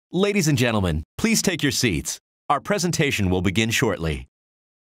Ladies and gentlemen, please take your seats. Our presentation will begin shortly.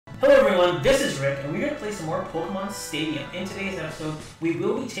 Hello everyone, this is Rick, and we're going to play some more Pokemon Stadium. In today's episode, we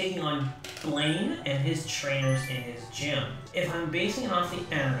will be taking on Blaine and his trainers in his gym. If I'm basing it off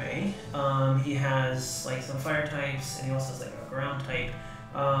the anime, he has like some fire types, and he also has like a ground type.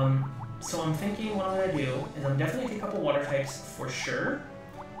 So I'm thinking what I'm going to do is I'm definitely take a couple water types for sure.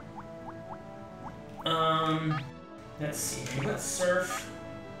 Let's see, we got Surf.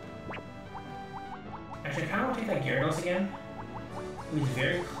 Actually, I kind of want to take that Gyarados again. He was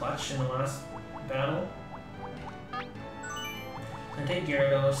very clutch in the last battle. I take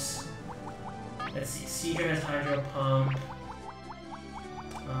Gyarados. Let's see, Seadra has Hydro Pump.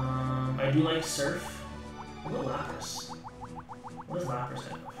 I do like Surf. What about Lapras? What does Lapras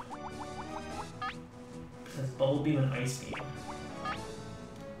have? It says Bubble Beam and Ice Beam.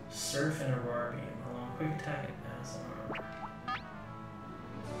 Surf and Aurora Beam. Quick attack and pass armor.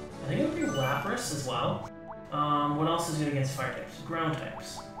 I think it would be Lapras as well. What else is good against fire types? Ground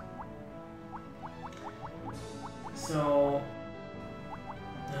types. So,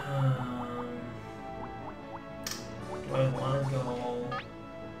 do I want to go?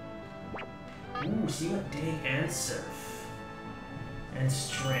 Ooh, so you got Dig and Surf and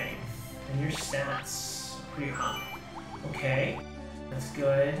Strength, and your stats are pretty high. Okay, that's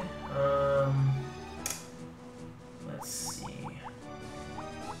good. Let's see.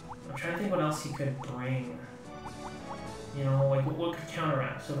 I'm trying to think what else he could bring. You know, like what could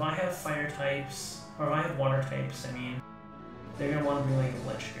counteract? So if I have fire types, or if I have water types, I mean, they're gonna want to bring like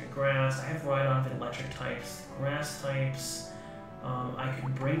electric and grass. I have Rhydon of electric types, grass types. I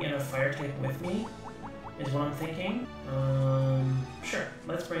could bring in a fire type with me, is what I'm thinking. Sure,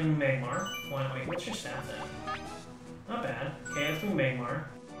 let's bring Magmar. Wait, what's your stat then? Not bad. Okay, let's bring Magmar.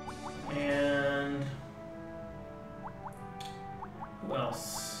 And who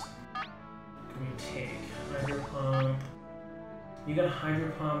else can we take? Hydro Pump. You got a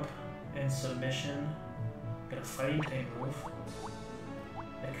Hydro Pump and Submission. You got a Fighting type move.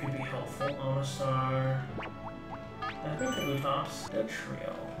 That could be helpful. Omastar. I think Kabutops.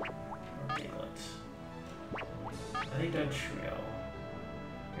 Dugtrio. Or Diglett. I think Dugtrio.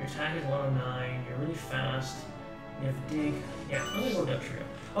 Your attack is 109. You're really fast. You have Dig. Yeah, I'm gonna go Dugtrio.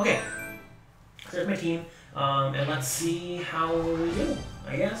 Okay. So there's my team. And let's see how we do,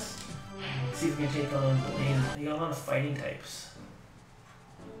 I guess. Let's see if we can take on Blaine. You got a lot of fighting types.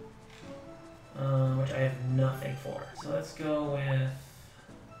 Which I have nothing for. So let's go with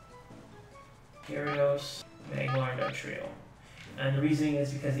Gyarados, Magmar, and Dugtrio. And the reasoning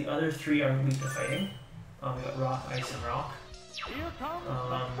is because the other three are weak to fighting. We got Rock, Ice, and Rock.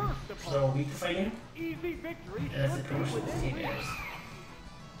 So weak to fighting. And that's the pretty much what this team is.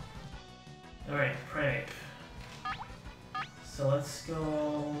 Alright, Primeape. So let's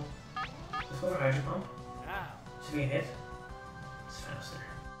go for Hydro Pump. Should we hit? It's faster.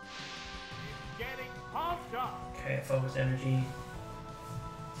 Okay, Focus Energy.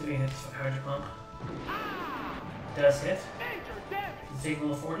 So we hit Hydro Pump. Does hit. Does it take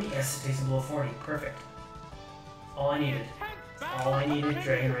below 40? Yes, it takes below 40. Perfect. All I needed.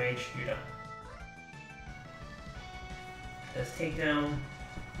 Dragon Rage, you're done. Does takedown.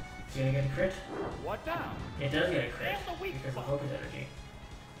 Is it gonna get a crit? What now? It does get a crit because of Focus Energy.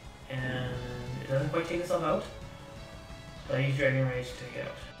 And it doesn't quite take itself out, but I use Dragon Rage to take it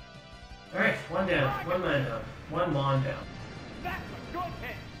out. Alright, one down, one man down, one Mon down. That's a good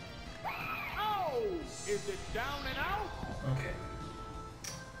hit! Oh! Is it down and out? Okay.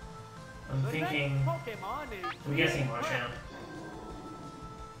 I'm thinking... I'm guessing Marchand.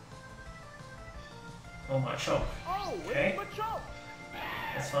 Oh, Machoke. Okay.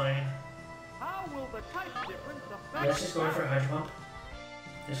 That's fine. How will the type difference affect? Let's just go for a Hydro Pump.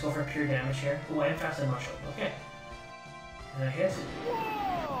 Just go for pure damage here. Oh, I am faster than Machoke. Okay. Can I hit?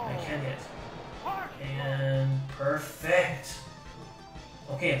 Whoa! I can hit. And perfect.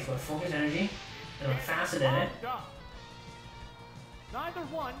 Okay, so Focus Energy, and I'm faster than it. Neither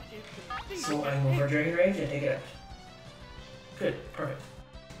one is so I can go for Dragon Rage and take it out. Good, perfect.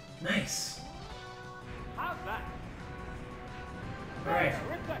 Nice. How's that? Alright.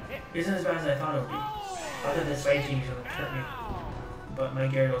 Isn't as bad as I thought it would be. I thought this fighting team was going to hurt me. But my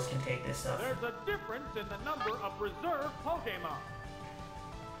Gyarados can take this stuff. There's a difference in the number of reserve Pokemon.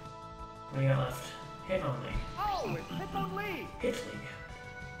 What do you got left? Hitmonlee. Oh, it's Hitmonlee. Hitling.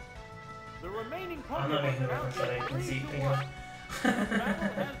 The remaining Pokemon. I'm not making the reference that I can see. Think of.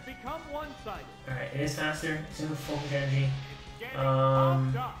 has become one-sided. Alright, it is faster. It's in Focus Energy.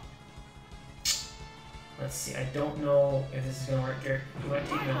 Let's see. I don't know if this is going to work here. You might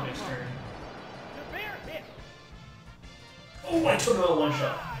take it on next turn. Oh, I took him out one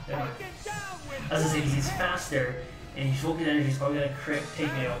shot. Never mind. Taken down with I was gonna say, because he's faster, and he's focused energy, he's probably gonna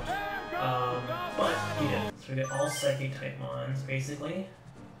take me out. But he did. So we get all psychic type mons, basically.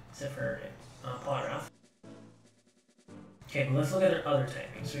 Except for Polyrath. Okay, but let's look at our other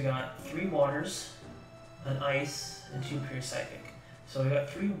typings. So we got 3 waters, an ice, and 2 pure psychic. So we got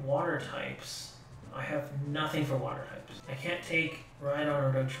 3 water types. I have nothing for water types. I can't take Rhydon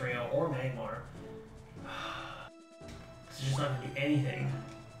or Dugtrio or Magmar. It's just not gonna do anything.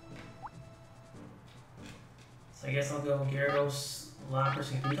 So I guess I'll go Gyarados,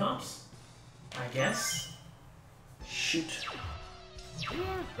 Lapras, and Kabutops. I guess. Shoot.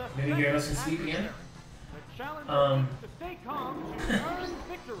 Maybe Gyarados can sleep again?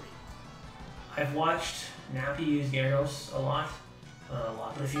 I've watched Nappy use Gyarados a lot,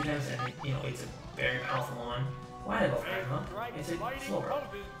 but a few times, and you know, it's a very powerful one. Why did I go for Magma? It's a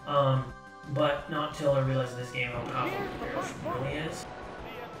slower. But not till I realized in this game how powerful Gyarados really is.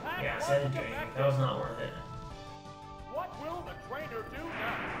 Yeah, so I didn't do anything. That was not worth it. What will the trainer do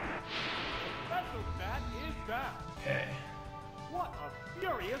now? Special stat is down. Okay. What a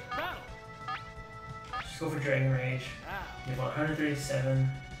furious battle! Just go for Dragon Rage. You have 137.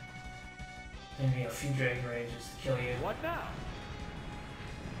 Maybe a few Dragon Rages to kill you. What now?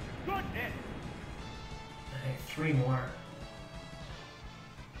 Good hit. I think 3 more.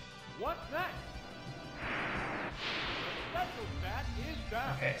 What's next? The special stat is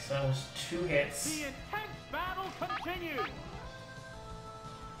down. Okay, so that was 2 hits. The intense battle continues.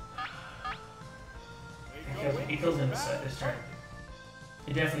 He kills him this turn.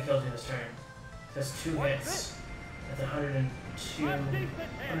 He definitely kills him this turn. That's 2 hits. That's 102,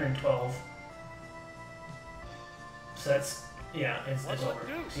 112. So that's, yeah, it's over.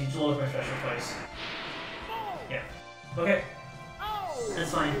 So you load my special twice. Yeah. Okay.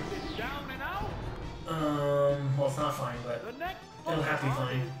 That's fine. Well, it's not fine, but it'll have to be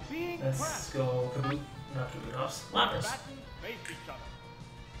fine. Let's go not Kabutops, Lapras.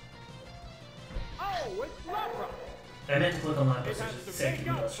 Oh, it's Lapras. I meant to click on Lapras, which is say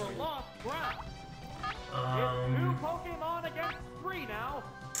Kabutops for me. New Pokemon against 3 now.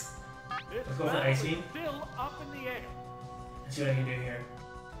 Let's go for the Ice Beam. Still up in the air. Let's see what I can do here.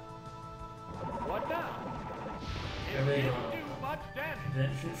 What now? I really don't know. Do much damage.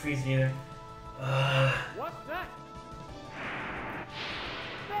 Didn't freeze it either. What's that?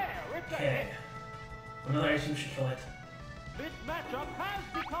 There, it's a Okay. hit. Another Ice Beam should kill it. This matchup has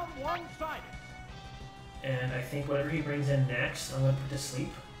become one-sided. And I think whatever he brings in next, I'm going to put to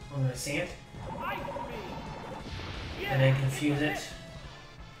sleep. I'm going to sing it. Ice Beam. Yeah, And then confuse it.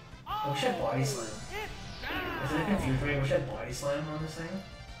 Oh, I wish I had Body Slam. it's down. Is it confused me? I wish I had Body Slam on this thing.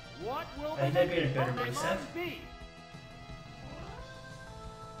 What will I think that'd be a better move set. be?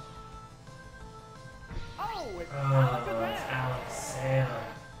 Oh, it's Oh, it's Alexam.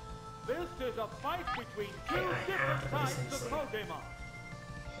 This is a fight between 2 Okay, I have different to put this types in of sleep. Pokemon.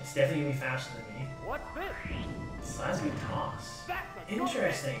 It's definitely going to be faster than me. What's this? Seismic Toss. That's a good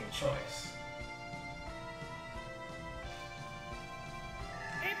Interesting choice.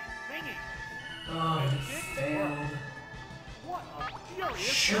 hit. It's singing. Oh, he failed. What a furious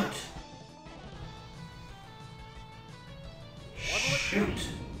Shoot! battle. Shoot!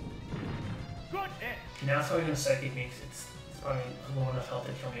 Good hit. Now it's probably going to Psychic me, 'cause it's probably low enough health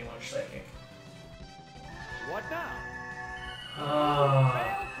to kill me one Psychic. What now? Oh.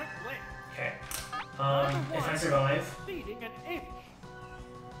 Failed quickly. Okay. If I survive... Exceeding an inch.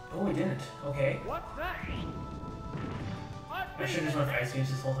 Oh, we didn't. Okay. What's that? I should have just went for Ice Beams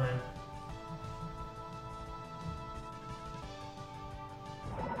this whole time.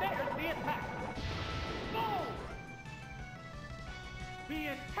 There's the attack. Boom! The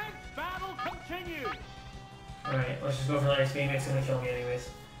intense battle continues. Alright, let's just go for the Ice Beam. It's gonna kill me anyways.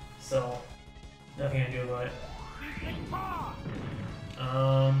 So, nothing I can do about it.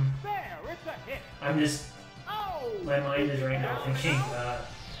 There, it's a hit. I'm just... Oh! My mind is right now thinking,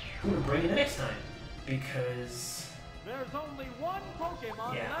 who to bring in next time? Because... There's only one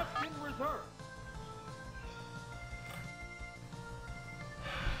Pokemon Yeah. left in reserve.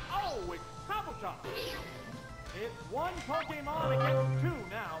 Oh, it's Kabutops. It's one Pokemon against 2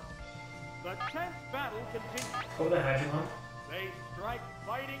 now. The tense battle continues. Go with the Hydro Pump. They strike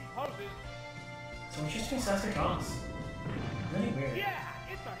fighting poses. So it's just doing Saster Toss. Really weird. Yeah,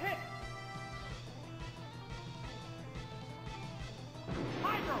 it's a hit.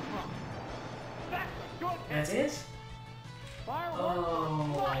 Hydro Pump. That's a good hit. That's it? Fireworks Oh.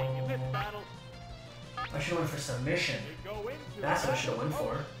 are flying in this battle. I should have went for Submission. They go into That's what I should have went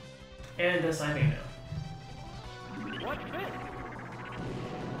for. And it does Psychic now. What's this?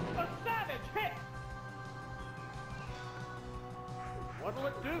 A savage hit. What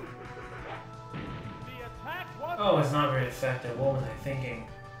What'll it do? The attack was... Oh, it's not very effective. What was I thinking?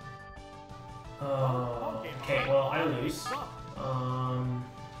 Okay, well, I lose.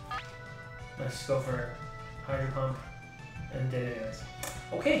 Let's go for Hydro Pump and did it anyways.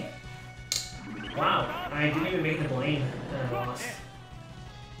 Okay. Wow, I didn't even make the Blaine and I lost.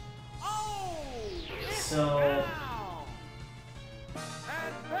 So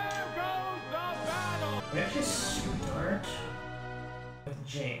we actually start with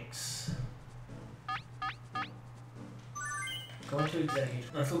Jinx. Go into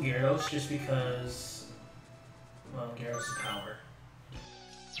Executive. Let's go Gyarados just because, well, Gyarados is power.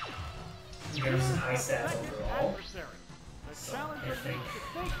 Gyarados is high stats overall. So I think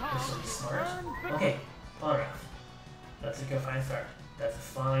this will be smart. Okay, Poliwrath. That's a good fine start. That's a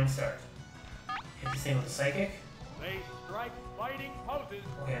fine start. Hit the same with the Psychic. They strike fighting poses.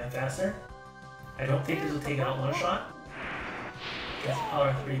 Okay, I'm faster. I don't think this will take out one shot. Because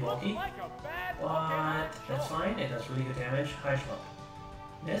Poliwrath pretty bulky. But that's fine. It does really good damage. Hydro Pump.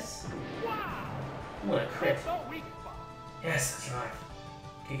 Miss. What a crit. Yes, that's right.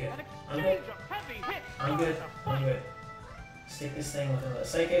 Okay, good. I'm good. I'm good. I'm good. Stick this thing with another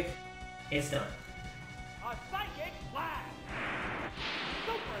Psychic. It's done. A Psychic Blast.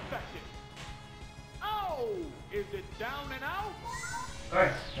 Super effective. Oh, is it down and out?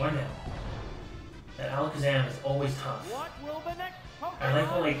 Alright, one down. That Alakazam is always tough. What will the next Pokemon I like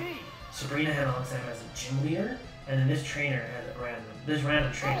how like be? Sabrina had Alakazam as a gym leader, and then this trainer has a random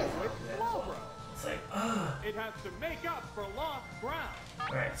trainer. It's like, It has to make up for lost ground.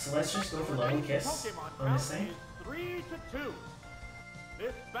 Alright, so let's just go for Level Kiss on this thing. 3-2.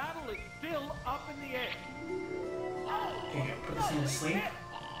 This battle is still up in the air. Okay, good. Put this thing to sleep.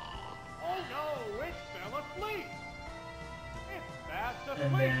 Oh no, it fell asleep. It's fast asleep.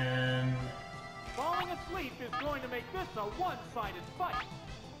 And then Falling asleep is going to make this a one-sided fight.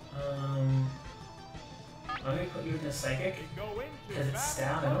 I'm gonna put you in the Psychic because it's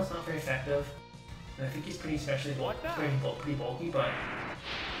stab. I know it's not very effective, and I think he's pretty especially pretty bulky, but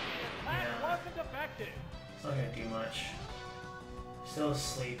yeah, it's not gonna do much. Still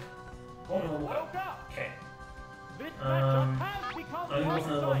asleep. Oh no, woke up. Okay. I'm gonna go for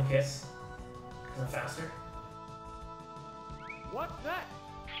another Level Kiss because I'm faster. What's that?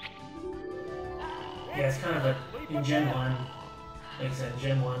 Yeah, it's kind of like in Gen 1, like I said,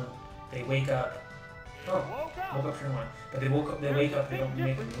 Gen 1, they wake up. Oh, woke up turn 1. But they wake up, they don't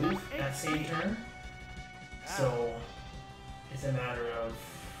make a move that same turn. So, it's a matter of,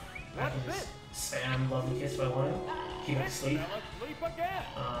 I can just spam Lovely Kiss if I want to, keep it asleep. But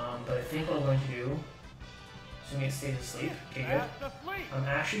I think what I'm going to do, assuming it stays asleep, okay good. I'm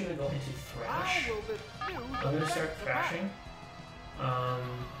actually going to go into Thrash. I'm going to start thrashing.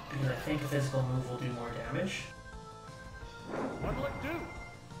 Because I think a physical move will do more damage. What'll it do?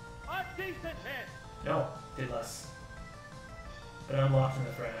 A decent hit. No, did less. But I'm locked in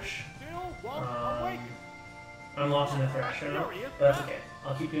the Thrash. I'm locked in the Thrash right now, but that's okay.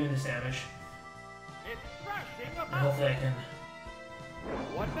 I'll keep doing this damage. And hopefully I can...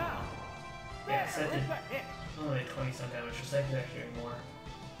 What now? Yeah, set did only like 20 some damage, so I can actually do more.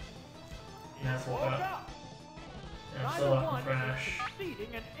 And that's woke up. And I'm still locked in Thrash.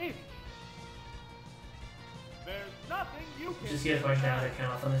 Just get as much damage as I can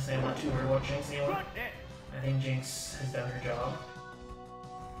off on this thing. I'm not too worried about Jinx anymore. I think Jinx has done her job.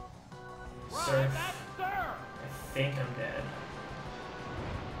 Surf. I think I'm dead.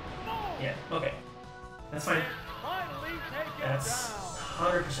 Yeah, okay. That's fine. That's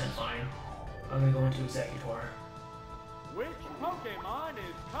 100% fine. I'm gonna go into Executor. Which Pokemon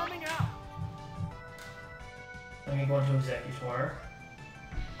is coming out? I'm gonna go into Executor.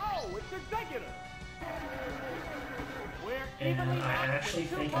 Oh, it's Executor! And I actually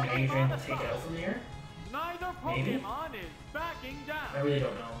think an Adrian will take it out from here. Neither Maybe? Pokemon is backing down. I really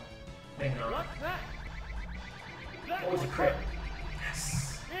don't know. Maybe not. What's next? Oh, it's a crit.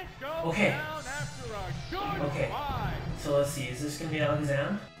 Yes. It goes Okay. down after a good Okay. fight. So let's see. Is this gonna be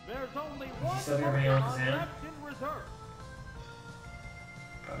Alakazam? There's only one still gonna bring Alakazam? Pokemon left in reserve.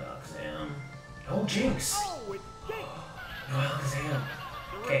 Probably Alakazam. Oh, Jinx! Oh, it's Jinx! No Alakazam.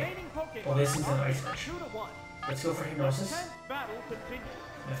 The Okay. remaining Pokemon Well, this is an are Ice Punch. 2-1. Let's go for Hypnosis. Tense battle continues.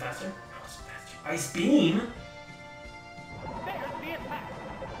 Am I faster? No, it's faster. Ice Beam? There's the attack.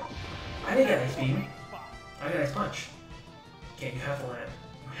 I didn't get Ice Beam. I got Ice Punch. Okay, you have to land.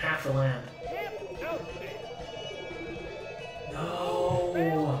 You have to land. No!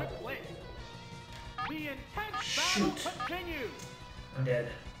 The intense Shoot. battle continues. I'm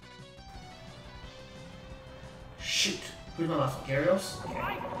dead. Shoot. Who's my last one? Gyarados? Okay.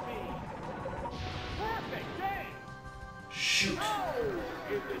 Ice Beam. Perfect game. Shoot. Shoot! Oh,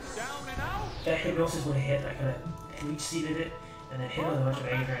 is it down and out? That hypnosis would have hit. I could have reach seeded it and then hit with a bunch of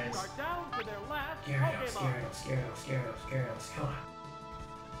Adrans. Are down to their last Gyarados, Pokemon. Gyarados. Come on.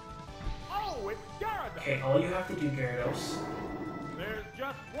 Oh, it's Gyarados. Okay, all you have to do, Gyarados, There's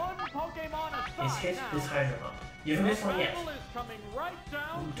just one Pokemon aside is hit now. this Hydro Pump. You haven't missed one yet. battle is coming right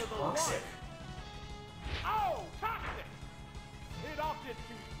down Ooh, to the toxic. wire. Oh, toxic! It opted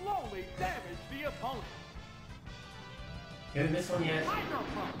to slowly damage the opponent. You haven't missed one yet. Hydro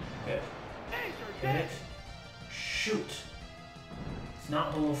Pump. Good. Laser Hit Disc. it. Shoot. It's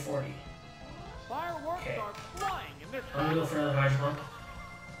not below 40. Fireworks Okay. are flying in this I'm gonna go for another Hydro Pump.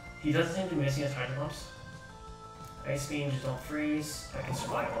 He doesn't seem to be missing his Hydro Pumps. Ice Beam, just don't freeze. I can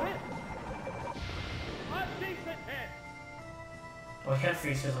survive What's one. this? A decent hit. Oh, I can't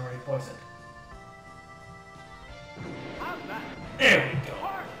freeze because I'm already poisoned. How's that? There we go.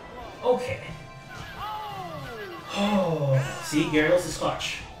 Harsh blow. Okay. Oh! Oh, see, Gyarados is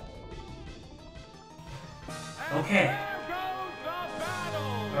clutch. And Okay. there goes the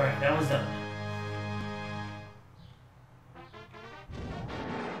battle. Alright, that one's done.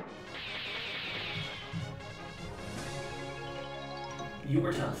 You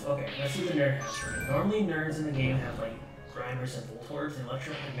were tough. Okay, let's see what the nerd has for me. Normally, nerds in the game have like Grimers and Voltorbs and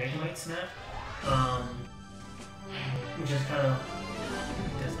Electro and Megamite Snap. Which is kind of.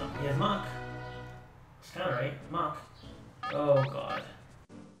 Does not. He has Mach. It's kind of right. Mach. Oh god.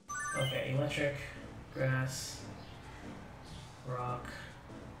 Okay, Electric, Grass, Rock.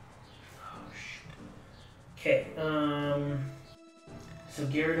 Oh shoot. Okay, so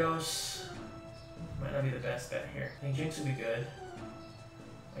Gyarados might not be the best bet here. I think Jinx would be good.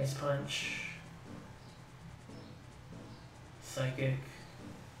 Ice Punch. Psychic.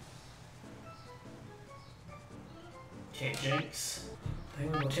 Okay, Jinx. I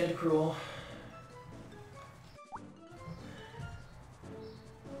think we'll go Tentacruel.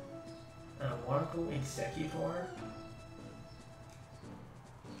 I want to go Executor.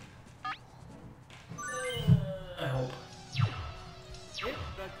 I hope. It's the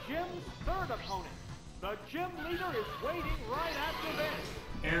gym's third opponent. The gym leader is waiting right after this.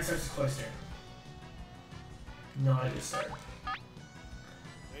 And starts to Cloyster. Not a good start.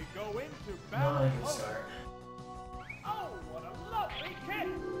 They go into Not battle a good mode. start. Oh, what a lovely kick!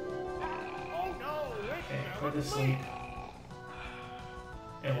 Oh no, it Okay, fell put to asleep. sleep.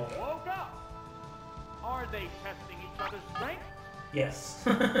 And we'll go. Woke up. Are they testing each other's strength? Yes.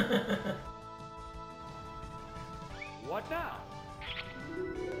 What now?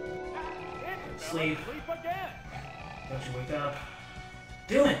 It fell Sleep. asleep again. Don't you wake up.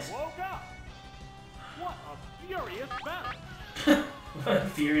 Do it! Woke up. What a furious battle. What a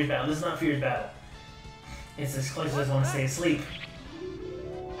furious battle. This is not furious battle. It's as close as I want to stay asleep.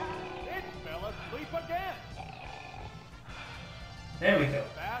 It fell asleep again. There we go.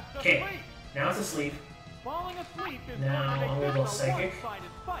 Fast Okay, asleep. now it's asleep. Falling asleep is Now going to I'm make gonna go this a Psychic.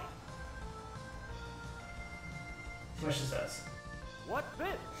 one-sided fight. See what this does. What's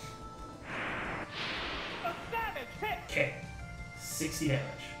this? A savage hit. Okay, 60 damage.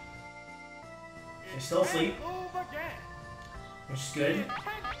 It You're still asleep, can't move again. which is The good.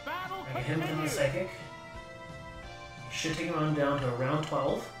 intense battle I can hit him with the continues. Psychic. You should take him on down to around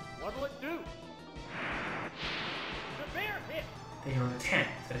 12. What'll it do? Severe hit. Then you're on to 10,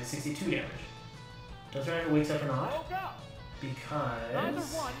 so that's 62 damage. Doesn't matter if it wakes up or not, Woke up. Neither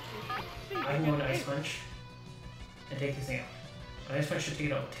because one is I can go into Ice succeeding. Punch and take this thing out. Ice Punch should take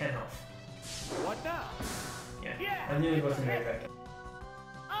it out with 10 health. What now? Yeah, Yeah, I knew it it's a wasn't very hit. effective.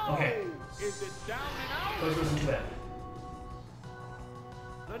 Oh, Okay. is it down and But it out? wasn't too bad.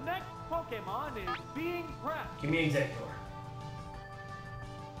 The next Pokemon is being prepped. Give me Executor.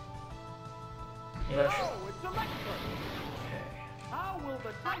 Electro. Oh, it's electric. Okay. How will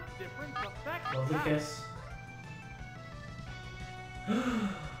the type difference affect Lovely that? Kiss.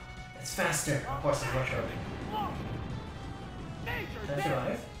 It's faster. Of course, it's Electro. Whoa. Nature Can I dance.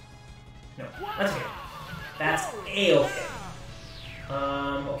 survive? No. That's okay. Wow. That's Oh, A-okay.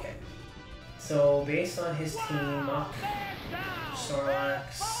 yeah. Okay. So, based on his team, Wow, they're down.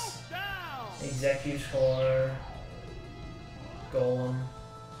 Snorlax, They're both down. Executor, Golem,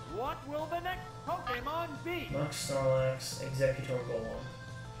 What will the next Pokemon be? Mux, Snorlax, Executor, Golem.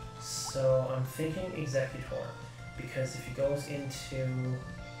 So, I'm thinking Executor, because if he goes into...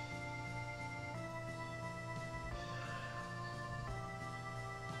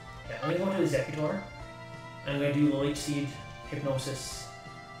 Yeah, I'm gonna go into Executor. I'm gonna do Lily Seed, Hypnosis,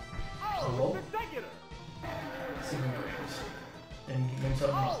 Oh, it's Executor. Signal Breakers. And he can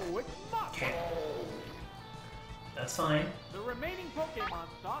himself Mach. Oh, it's Mach. Okay. That's fine. The remaining Pokemon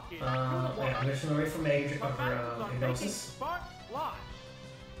stock is yeah, I'm just gonna wait for Meg for hypnosis. Spark Fly.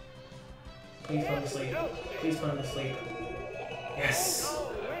 Please put him to sleep. Please put him to sleep. Yes!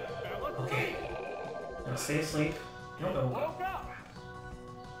 Oh, no, it fell asleep. Okay. Now stay asleep. Don't go. Woke up.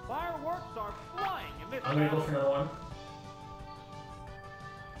 Fireworks are flying in this I'm gonna go battle. for another one.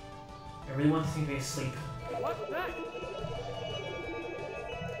 I really want this thing to be asleep. What's that?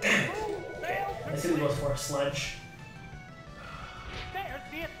 Damn it! Okay, let's see what he goes for. Sludge. There's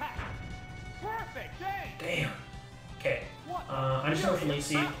the attack. Perfect game. Damn. Okay. What I just went for Leaf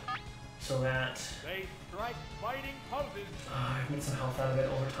Seed so that They strike fighting poses. I can get some health out of it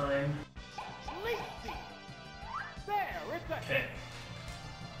over time. Leaf Seed. There, it's a Okay. hit.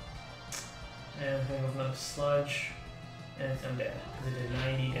 And I'm gonna go for another Sludge. And I'm dead. Because it did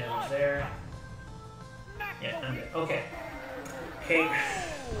 90 damage there. Yeah, I'm dead. Okay. Okay.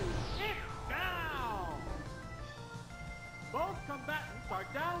 It's down. Both combatants are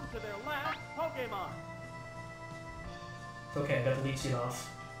down to their last Pokemon. It's okay, I got the Leaf Seed off.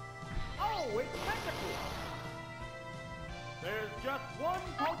 Oh, it's technical. There's just one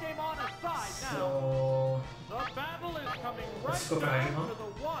Pokemon aside now. So The battle is coming Let's go right for down Hydro to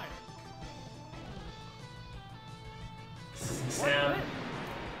the wire. stab.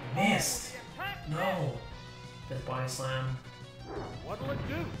 Missed! The attack No! Just body slam. What'll it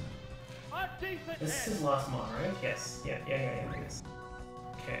do? A decent This hit. is last mon, right? Yes. Yeah, yes.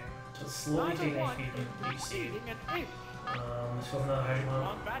 Okay. So slowly take Neither one HP is from Leaf Seed. conceding an inch. Let's go for another Hydro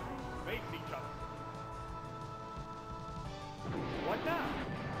Pump. Combatants face each other. What now?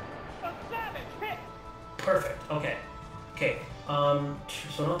 A savage hit. Perfect. Okay. Okay. So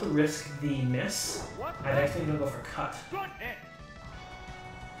I don't have to risk the miss. What I'm actually gonna go for cut. good hit.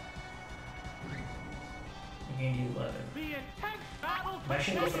 I gained you 11. The intense battle I'm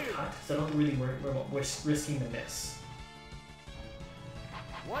actually gonna go for continues. cut, so I don't have to really worry about risking the miss.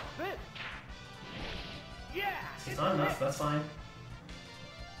 What's this? Yeah. It's not enough. That's fine.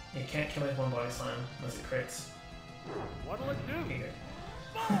 It can't kill me with one body slam unless it crits. What'll it do? Okay,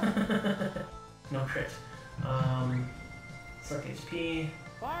 good. No crit. Select HP.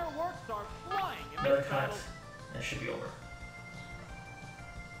 Fireworks are flying in Another this cut. battle. That should be over.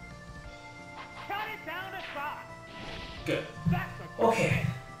 Cut it down to 5. Good. That's a good Okay. hit.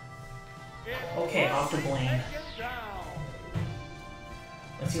 It's Okay, off to firmly Blaine. taken down.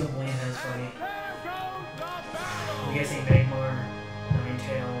 Let's see what Blaine has for me. There goes the battle. I'm guessing Magmar,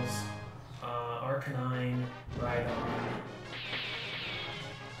 Ninetales, Arcanine, Rhydon.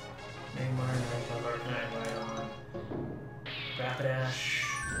 Magmar, Ninetales, Arcanine, Rhydon. Rapidash.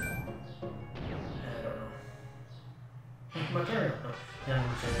 I don't know. My turn. No, yeah,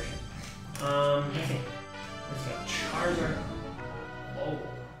 I'm sure. Let's see. Let's go. Charizard. Whoa.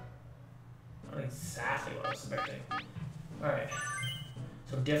 Not exactly what I was expecting. Alright.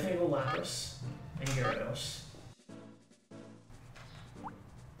 So definitely go Lapras and Gyarados.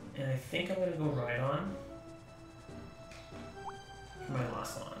 And I think I'm gonna go Rhydon for my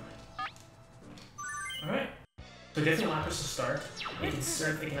last one. Alright. So definitely Lapras to start. It can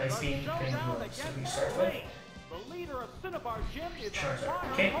start, it can Ice Beam, depending on who we start with. The leader of Cinnabar Gym is a Charizard.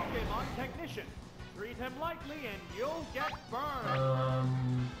 fire Okay. Pokemon technician. Treat him lightly and you'll get burned.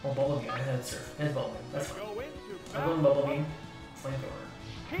 Well, Bubble Beam. I had Surf. It's Bubble Beam. That's fine. Go into I'll go in Bubble Beam. Flamethrower.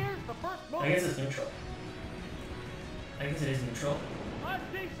 Here's the first move. I guess it's neutral. I guess it is neutral. A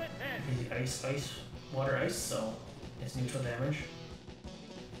decent hit. Ice, water, ice, so it's neutral damage.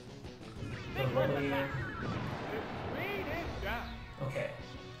 Go Big Bubble red Beam. attack. The speed is down. Okay.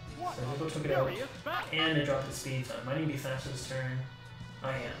 What So a Nico took it out. furious battle. And it dropped the speed, so I might need to be faster this turn.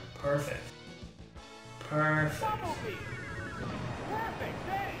 I am. Perfect. Perfect. Bumblebee. Perfect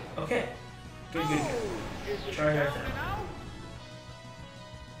day. Okay. Good, good, good. Oh, is it Charizard down down. and out?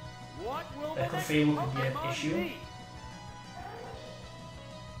 What will the Echo next Fable could be an Pokemon issue. be?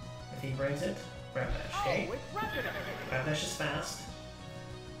 If he brings it, Rapidash. Okay. Oh, it's Rapidash. Rapidash is fast.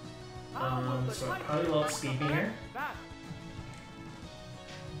 How will the So it Titan probably will respond outspeed to me here. that?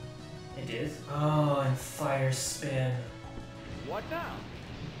 It is. Oh, and Fire Spin. What now?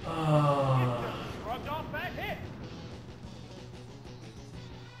 Oh. It just shrugged off that hit.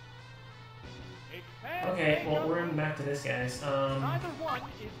 It can Okay, take well, a we're lead. back to this, guys. Neither one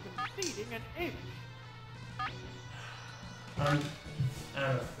is conceding an inch. I don't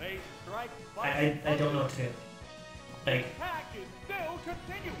know. They strike I don't know what to do. Like, Attack is still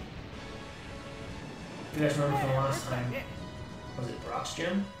continuing. if you guys remember from the last There's the time, hit. was it Brock's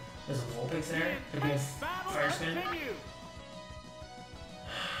gym? There's a Vulpix there. The Could be a intense battle Fire Spin. continues.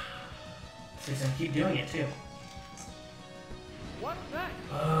 So he's gonna keep doing it too. What's that?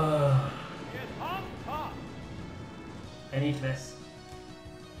 Uh, It's on top. I need to miss.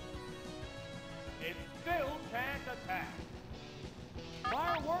 It still can't attack.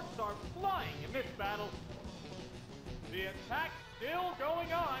 Fireworks are flying in this battle. The attack's still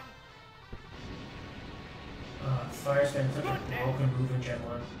going on. Fire's been such a broken move in Gen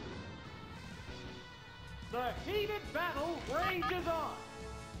 1. The heated battle rages on.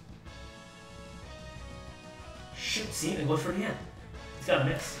 Shoot, see, and goes for the end. He's got a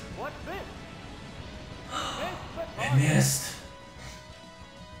miss. What's this? It missed.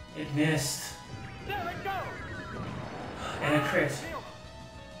 It missed. There it goes. And a crit.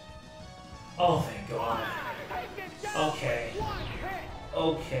 Oh, thank God. Okay.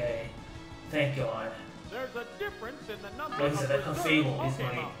 Okay. Thank God. There's a difference in the number Like I said, that of Fable is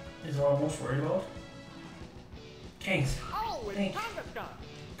Pokemon. is what I'm most worried about. Kings. Oh, it's Thank you. Kangaskhan.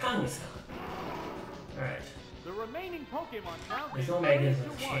 Kangaskhan. Alright. The remaining Pokemon count There's is no 3 Megas to in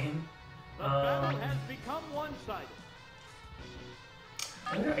 1. this game. The battle has become one-sided.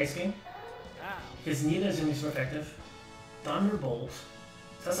 I'm gonna Ice Beam. Now, Because neither is going to be so effective. Thunderbolt.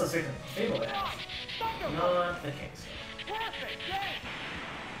 So that's not straight from Fable that has. Thunderbolt. Not the Kings. Perfect, yes.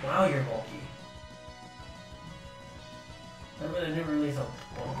 Wow, you're bulky. I never realized how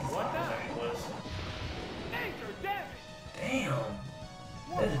bulky What Flower now? actually was. Major damage.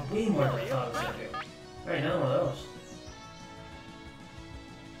 Damn! That is way more than I thought it was going to do. Alright, another one of those.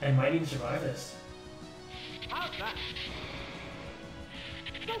 I might even survive this. How's that?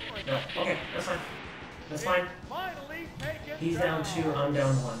 Super No, okay, that's fine. That's fine. Finally taken He's down 2, I'm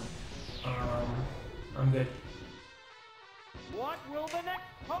down 1. I'm good. What will the next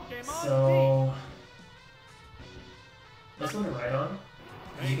Pokemon So... let's go to Rhydon.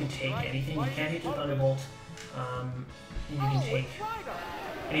 Because you can take anything. You can't hit the Thunderbolt. And you be? can Oh, take it's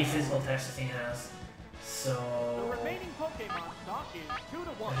Rhydon. any physical attacks this thing has. The So... remaining Pokemon stock is 2 to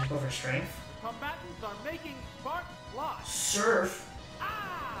 1. I just go for Strength. The combatants are making sparks fly. Surf!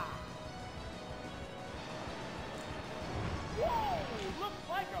 Ah! Whoa! Looks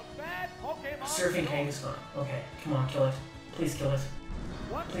like a bad Pokemon. Surfing Kangaskhan. Okay, come on, kill it. Please kill it.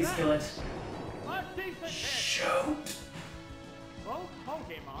 What's Please that? kill it. A decent hit. Shoot! Both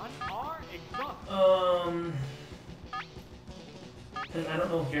Pokemon are exhausted. Because I don't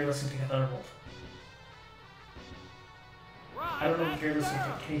know if Gyarados can take a Thunderbolt. I don't know if Gyarados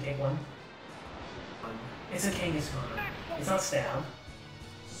can take. Can he take one? It's a Kangaskhan. It's not Stab.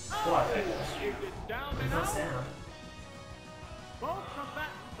 What? Is it down It's and not out? Stab. Both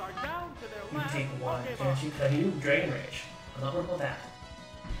combatants are down to their You can last take one, Pokemon. can't you? Because I can do Dragon Rage. I'm not worried about that.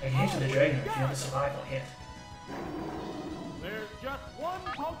 I can hit you with the Dragon Rage. If you have to survive, I'll hit. There's just one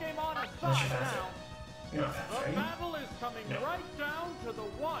Pokemon Unless you're aside faster. now. You're not fast, The are you? battle is coming No. right down to the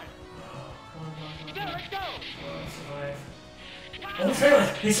wire. Come on, There it goes. survive. Oh, he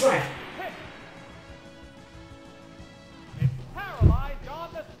survived! He survived! Hit. It's paralyzed on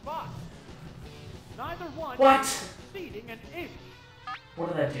the spot. Neither one What? is succeeding an inch. What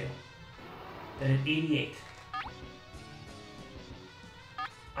did that do? That did 88.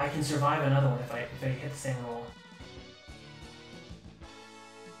 I can survive another one if I hit the same roll.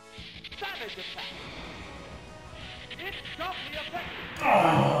 Savage attack. It's doubly effective.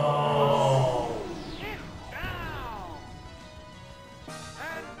 Oh! It's down.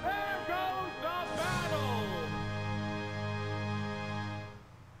 And there goes the battle.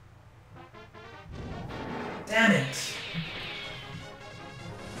 Damn it!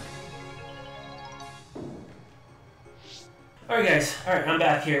 Alright guys, alright, I'm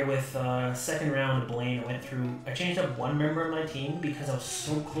back here with second round of Blaine. I changed up one member of my team because I was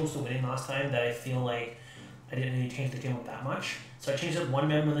so close to winning last time that I feel like I didn't really change the team up that much. So I changed up one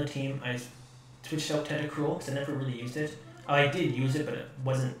member of the team. I switched out Tentacruel because I never really used it. I did use it, but it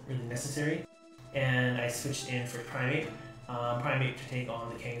wasn't really necessary. And I switched in for Primate. Primate to take on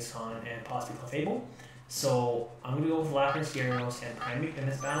the Kangaskhan and possibly Clefable. So I'm going to go with Lapras, Gyarados, and Primate in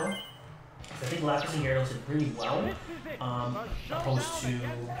this battle. I think Lapras and Gyarados did really well, This is it. The opposed to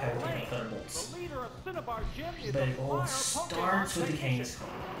showdown against having Blaine. Thunderbolts. The leader of Cinnabar Gym is But a it all fire starts with the Pokemon Kangaskhan.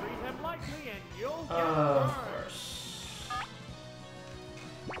 Treat him lightly and you'll get Of burned. course.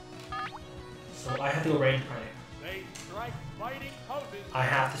 So I have to go right into Primate. They strike fighting poses. I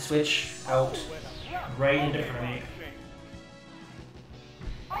have to switch out with a rough right into Pokemon Primate. shape.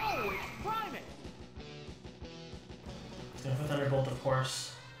 Oh, it's Primate. Going for Thunderbolt, of course.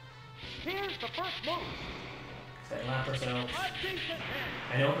 Here's the first move. Set Lapras out. A decent hit.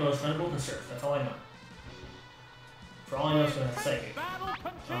 I don't know Thunderbolt and Surf, that's all I know. For all I know, it's going to Psychic. Battle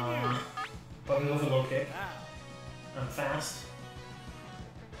continues. Probably go for Low Kick. Now, I'm fast.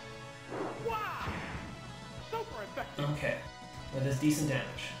 wow. Super effective. Okay. That does decent damage.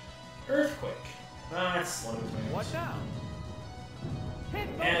 Earthquake. That's slow as What now?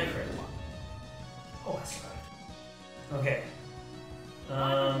 And crit. Oh, that's right. Okay.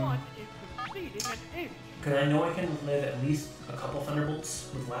 Because I know I can live at least a couple Thunderbolts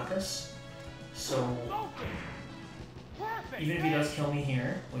with Lapis. So, even if he does kill me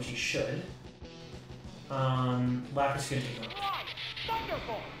here, which he should, Lapis could take him out.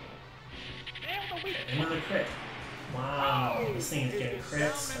 Another crit. Wow, this thing is getting crits.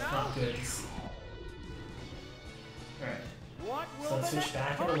 That's not good to see. Alright, so let's switch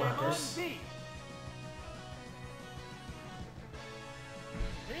back into Lapis.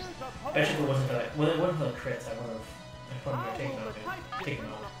 Bet you if it wasn't for that, well, it wasn't for the crits, I would have taken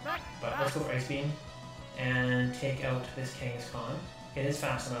him out. But let's go for Ice Beam and take out this Kangaskhan. It is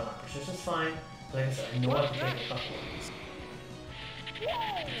faster than Lapis, which is fine. Like I said, I know I can take a couple of these.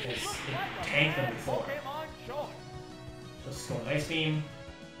 Because it tanked them before. So let's go with Ice Beam.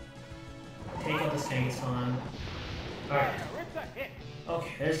 Take out this Kangaskhan. Alright.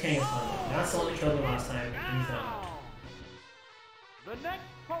 Okay, there's Kangaskhan. That's the one that killed me last time. He's done. The next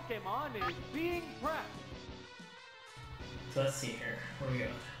Pokemon is being prepped. So let's see here. What do we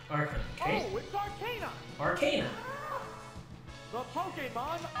got? Arcanine. Okay. Oh, it's Arcanine. Arcanine. The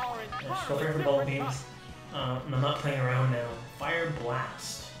Pokemon are Let's go entirely for Bullet different Beams. types. I'm not playing around now. Fire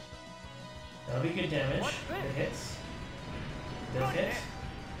Blast. That'll be good damage. It hits. Does hit.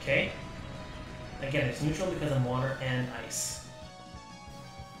 Okay. Again, it's neutral because I'm water and ice.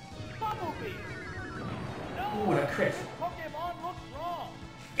 Bumblebee. Ooh, that crit. Pokemon looks wrong.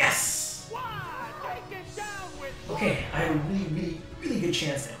 Yes! Why? Take it down with. Okay, I have a really good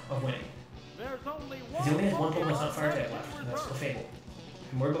chance now of winning. There's only Because he only has one Pokemon that's not fire type left, and that's Clefable.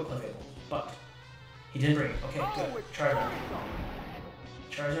 I'm worried about Clefable, but he didn't bring it. Okay, good. Charizard.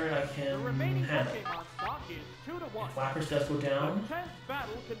 Charizard I can handle. If Lapras does go down,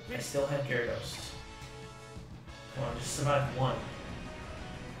 I still have Gyarados. Come on, just survive one.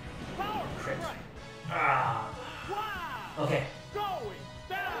 Crit. Ah. Okay.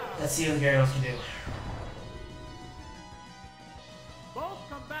 Let's see what Gyarados can do. Both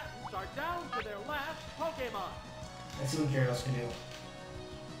combatants are down to their last Pokemon. Let's see what Gyarados can do.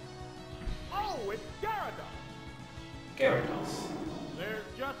 Oh, it's Gyarados. Gyarados. There's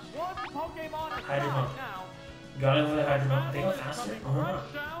just one Pokemon Hydro aside Pump. now. Got it with a Hydro Pump. They go faster. Coming Oh,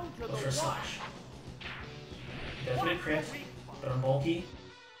 right down to go the for a wire. slash. Does a crit, but I'm bulky.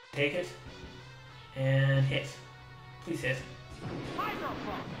 Take it. And hit. Please hit. Hydro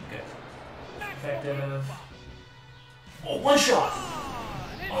Pump. Good. Effective. Oh, one shot!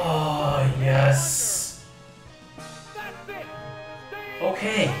 Oh, yes! That's it. Stay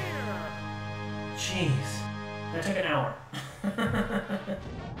Okay. clear. Jeez. That took an hour.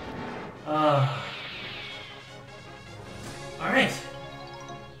 Alright.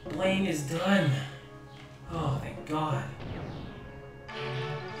 Blaine is done. Oh, thank God.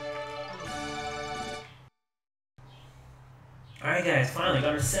 Alright guys, finally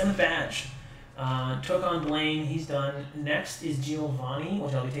got our 7th badge. Took on Blaine, he's done. Next is Giovanni,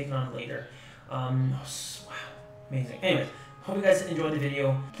 which I'll be taking on later. Wow, amazing. Anyways, hope you guys enjoyed the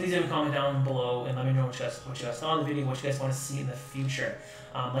video. Please leave a comment down below and let me know what you guys thought of the video, what you guys want to see in the future.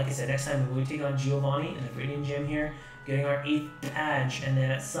 Like I said, next time we will be taking on Giovanni in the Viridian Gym here, getting our 8th badge, and then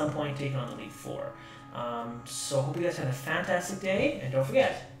at some point taking on the Elite Four. So hope you guys had a fantastic day, and don't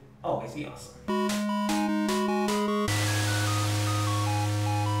forget, always be awesome.